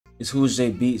It's Who's J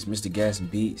Beats, Mr. Gas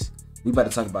and Beats. We about to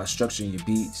talk about structuring your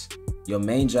beats. Your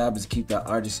main job is to keep that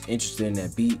artist interested in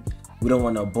that beat. We don't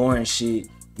want no boring shit.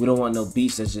 We don't want no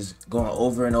beats that's just going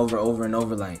over and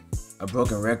over like a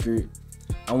broken record.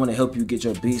 I want to help you get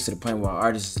your beats to the point where an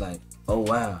artist is like, oh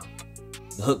wow,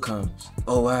 the hook comes.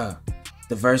 Oh wow,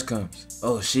 the verse comes.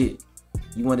 Oh shit.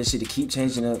 You want this shit to keep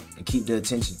changing up and keep the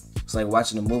attention. It's like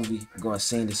watching a movie, going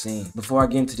scene to scene. Before I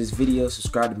get into this video,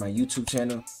 subscribe to my YouTube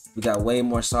channel. We got way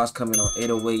more sauce coming on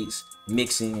 808s,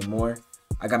 mixing, and more.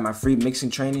 I got my free mixing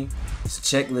training. It's a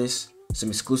checklist, some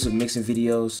exclusive mixing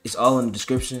videos. It's all in the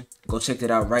description. Go check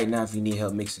that out right now if you need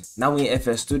help mixing. Now we in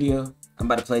FL Studio. I'm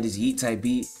about to play this Yeet type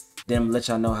beat. Then I'm gonna let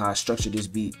y'all know how I structured this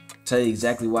beat. Tell you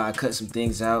exactly why I cut some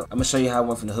things out. I'm gonna show you how I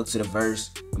went from the hook to the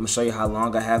verse. I'm gonna show you how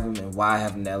long I have them and why I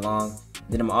have them that long.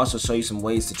 Then I'm gonna also show you some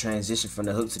ways to transition from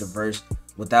the hook to the verse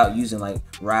without using like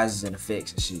rises and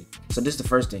effects and shit. So this is the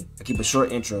first thing. I keep a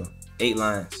short intro, 8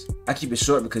 lines. I keep it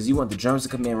short because you want the drums to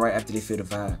come in right after they feel the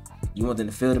vibe. You want them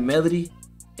to feel the melody,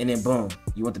 and then boom,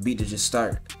 you want the beat to just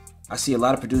start. I see a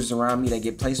lot of producers around me that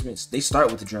get placements. They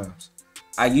start with the drums.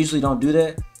 I usually don't do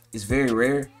that. It's very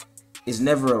rare. It's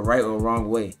never a right or wrong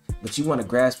way, but you want to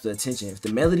grasp the attention. If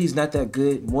the melody's not that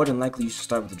good, more than likely you should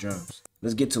start with the drums.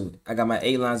 Let's get to it. I got my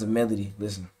 8 lines of melody.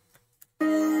 Listen.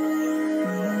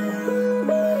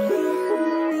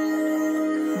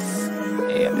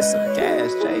 Yeah, this some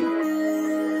gas, Jay.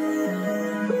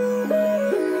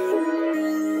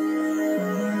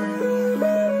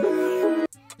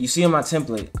 You see on my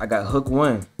template, I got hook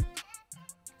 1.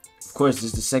 Of course, this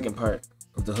is the second part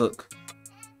of the hook.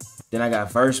 Then I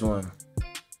got verse 1.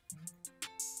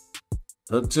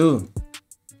 Hook 2.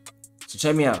 So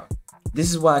check me out. This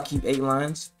is why I keep 8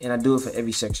 lines, and I do it for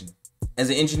every section. As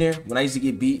an engineer, when I used to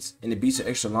get beats, and the beats are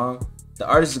extra long, the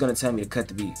artist is gonna tell me to cut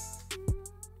the beat.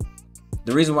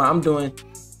 The reason why I'm doing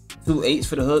 2 8s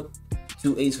for the hook,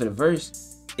 2 8s for the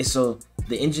verse, is so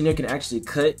the engineer can actually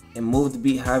cut and move the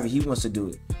beat however he wants to do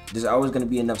it. There's always gonna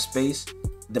be enough space.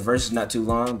 The verse is not too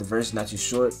long, the verse is not too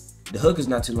short, the hook is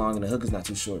not too long, and the hook is not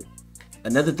too short.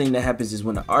 Another thing that happens is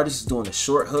when the artist is doing a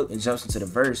short hook and jumps into the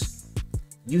verse,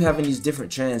 you having these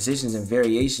different transitions and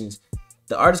variations,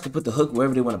 the artist can put the hook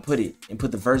wherever they want to put it and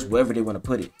put the verse wherever they want to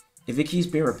put it. If it keeps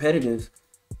being repetitive,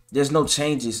 there's no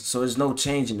changes, so there's no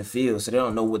change in the feel, so they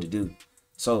don't know what to do.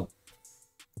 So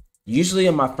usually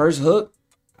in my first hook,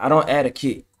 I don't add a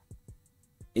kick.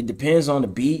 It depends on the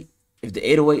beat. If the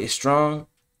 808 is strong,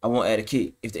 I won't add a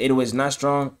kick. If the 808 is not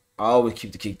strong, I always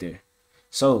keep the kick there.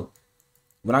 So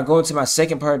when I go into my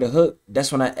second part of the hook,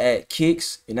 that's when I add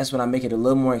kicks, and that's when I make it a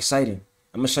little more exciting.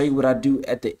 I'm gonna show you what I do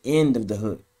at the end of the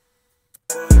hook.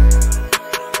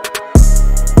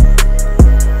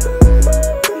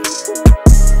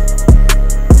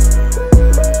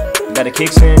 Got the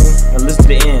kicks in, now listen to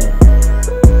the end.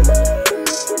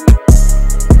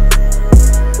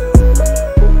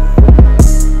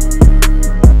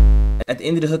 At the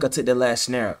end of the hook, I took that last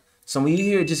snare out. So when you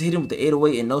hear it just hitting with the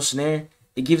 808 and no snare,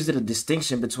 it gives it a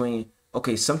distinction between,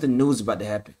 okay, something new is about to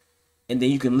happen. And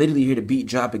then you can literally hear the beat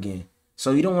drop again.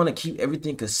 So you don't want to keep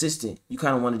everything consistent. You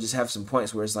kind of want to just have some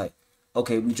points where it's like,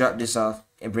 okay, we drop this off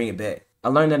and bring it back. I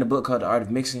learned that in a book called The Art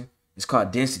of Mixing. It's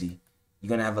called density. You're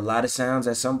going to have a lot of sounds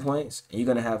at some points, and you're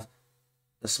going to have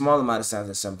a small amount of sounds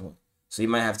at some point. So you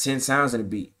might have 10 sounds in a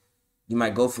beat. You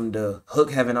might go from the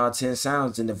hook having all 10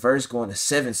 sounds and the verse going to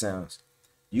 7 sounds.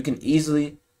 You can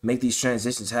easily make these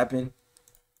transitions happen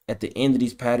at the end of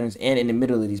these patterns and in the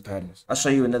middle of these patterns. I'll show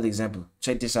you another example.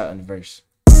 Check this out in the verse.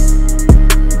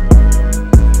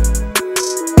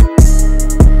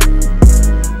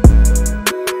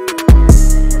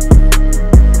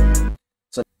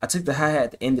 So I took the hi-hat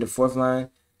at the end of the 4th line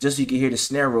just so you can hear the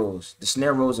snare rolls. The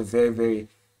snare rolls are very, very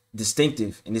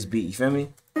distinctive in this beat. You feel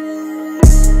me?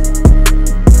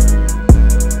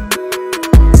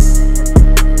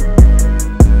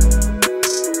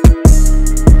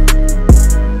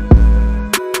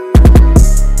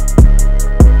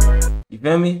 You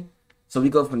feel me? So we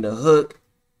go from the hook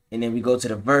and then we go to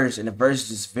the verse, and the verse is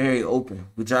just very open.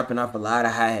 We're dropping off a lot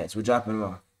of hi-hats. We're dropping them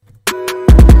off.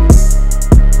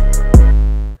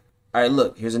 All right,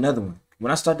 look, here's another one.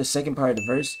 When I start the second part of the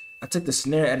verse, I took the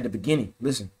snare out of the beginning.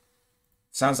 Listen.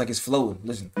 Sounds like it's flowing.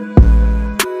 Listen.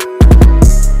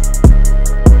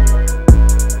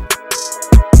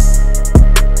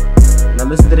 Now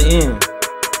listen to the end.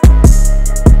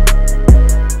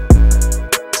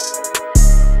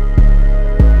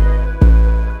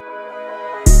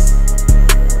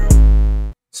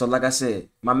 So like I said,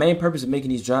 my main purpose of making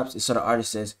these drops is so the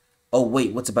artist says, oh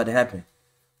wait, what's about to happen?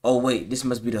 Oh wait, this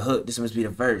must be the hook, this must be the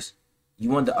verse. You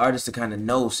want the artist to kind of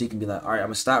know so you can be like, all right, I'm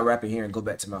gonna stop rapping here and go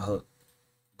back to my hook.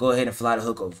 go ahead and fly the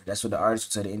hook over. That's what the artist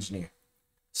will tell the engineer.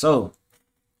 So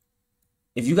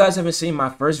if you guys haven't seen my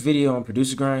first video on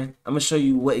Producer Grind, I'm gonna show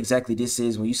you what exactly this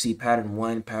is when you see pattern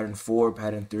 1, pattern 4,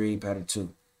 pattern 3, pattern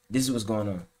 2. This is what's going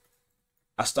on.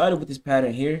 I started with this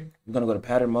pattern here. I'm gonna go to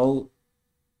pattern mode.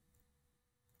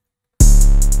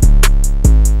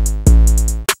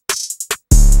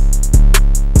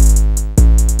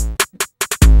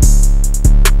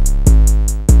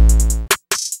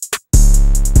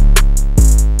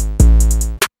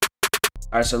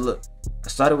 Alright, so look, I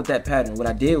started with that pattern. What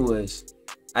I did was,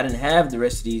 I didn't have the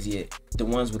rest of these yet. The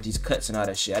ones with these cuts and all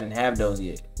that shit. I didn't have those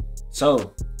yet.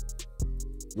 So,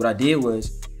 what I did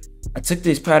was, I took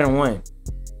this pattern 1,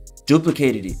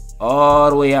 duplicated it all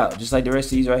the way out, just like the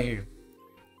rest of these right here.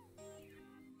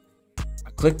 I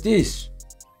click this.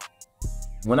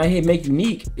 When I hit make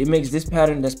unique, it makes this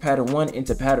pattern that's pattern 1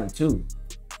 into pattern 2.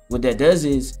 What that does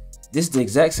is, this is the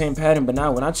exact same pattern, but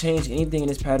now when I change anything in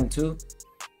this pattern 2,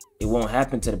 it won't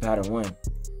happen to the pattern 1.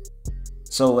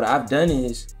 So what I've done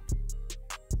is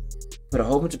put a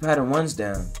whole bunch of pattern 1s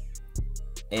down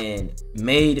and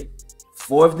made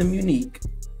 4 of them unique.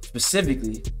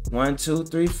 Specifically 1, 2,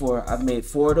 3, 4. I've made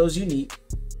 4 of those unique,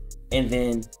 and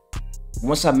then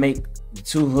once I make the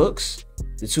 2 hooks,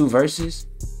 the 2 verses,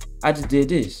 I just did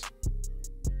this.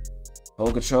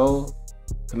 Hold Control,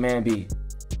 Command B,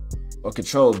 or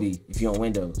Control B if you're on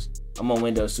Windows. I'm on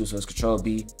Windows too, so it's Control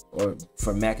B, or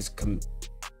for Mac it's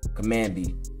Command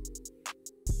B.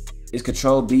 It's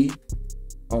Control B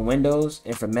on Windows,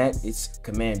 and for Mac it's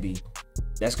Command B.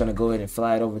 That's gonna go ahead and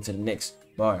fly it over to the next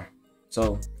bar.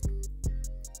 So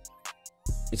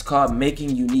it's called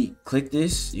making unique. Click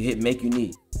this, you hit make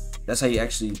unique. That's how you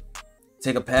actually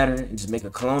take a pattern and just make a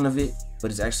clone of it,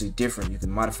 but it's actually different. You can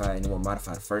modify it and it won't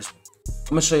modify the first one. I'm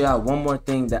gonna show y'all one more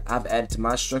thing that I've added to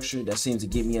my structure that seems to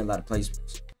get me a lot of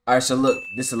placements. Alright, so look,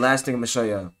 this is the last thing I'm gonna show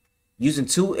y'all. Using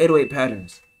 2 808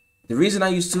 patterns. The reason I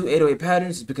use 2 808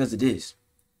 patterns is because of this.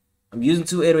 I'm using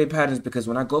 2 808 patterns because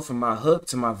when I go from my hook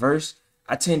to my verse,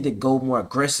 I tend to go more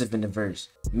aggressive in the verse.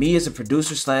 Me as a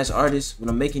producer slash artist, when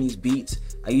I'm making these beats,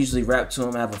 I usually rap to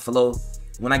them, have a flow.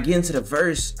 When I get into the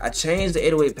verse, I change the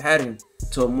 808 pattern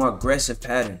to a more aggressive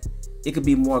pattern. It could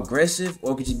be more aggressive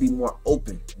or it could just be more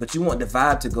open. But you want the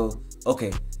vibe to go,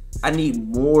 okay, I need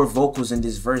more vocals in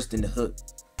this verse than the hook.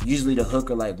 Usually the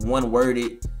hook are like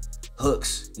one-worded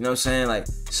hooks, you know what I'm saying? Like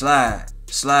slide,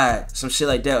 some shit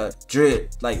like that,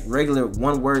 drip, like regular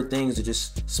one-word things are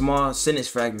just small sentence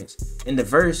fragments. In the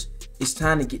verse, it's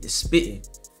time to get to spitting.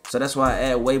 So that's why I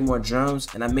add way more drums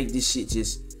and I make this shit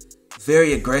just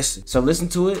very aggressive. So listen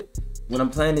to it when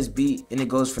I'm playing this beat and it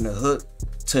goes from the hook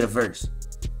to the verse.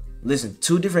 Listen,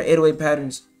 2 different 808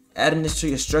 patterns, adding this to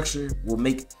your structure will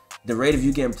make the rate of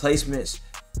you getting placements,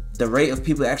 the rate of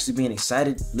people actually being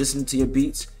excited listening to your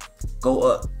beats go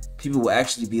up. People will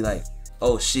actually be like,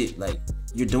 oh shit, like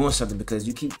you're doing something because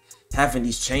you keep having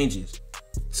these changes.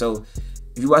 So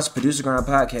if you watch the Producer Grind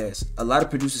podcast, a lot of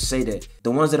producers say that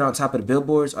the ones that are on top of the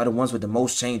billboards are the ones with the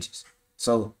most changes.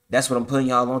 So that's what I'm putting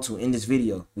y'all onto in this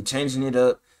video. We're changing it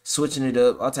up, switching it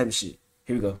up, all type of shit.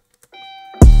 Here we go.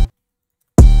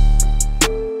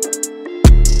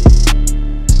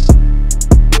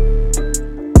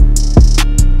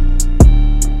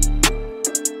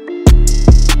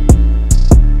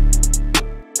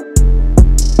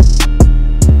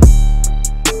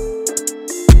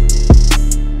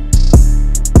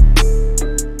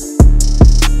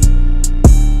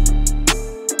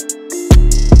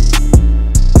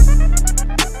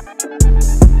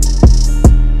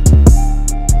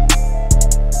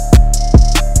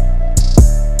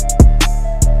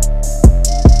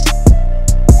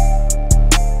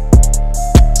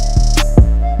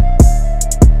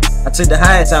 Took the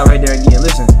hi-hats out right there again,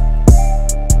 listen.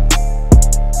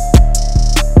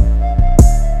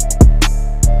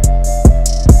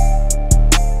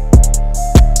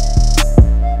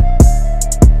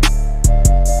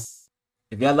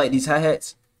 If y'all like these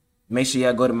hi-hats, make sure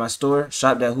y'all go to my store,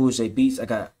 shop.whosjbeats. I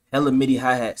got hella MIDI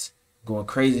hi-hats going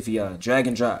crazy for y'all. Drag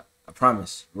and drop, I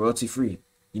promise, royalty free.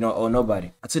 You don't owe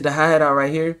nobody. I took the hi-hat out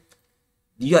right here.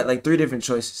 You got like 3 different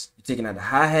choices. You're taking out the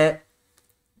hi-hat,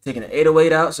 taking the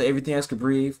 808 out so everything else could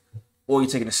breathe, or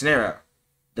you're taking the snare out.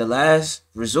 The last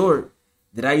resort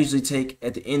that I usually take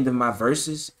at the end of my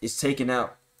verses is taking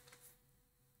out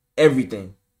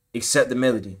everything except the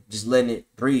melody, just letting it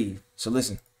breathe. So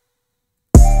listen.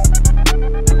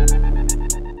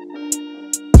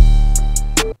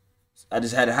 I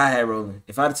just had the hi-hat rolling.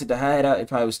 If I took the hi-hat out, it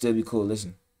probably would still be cool.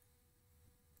 Listen.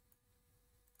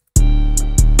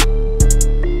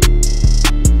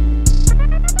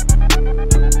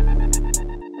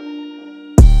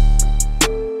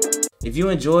 If If you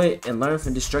enjoy it and learn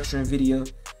from this structuring video,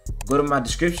 go to my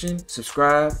description,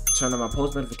 subscribe, turn on my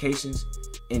post notifications,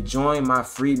 and join my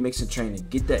free mixing training.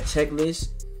 Get that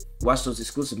checklist, watch those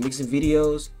exclusive mixing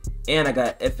videos, and I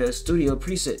got FL Studio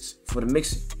presets for the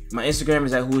mixing. My Instagram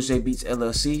is at WhoIsJBeats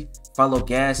LLC. Follow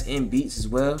Gas and Beats as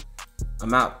well.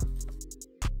 I'm out.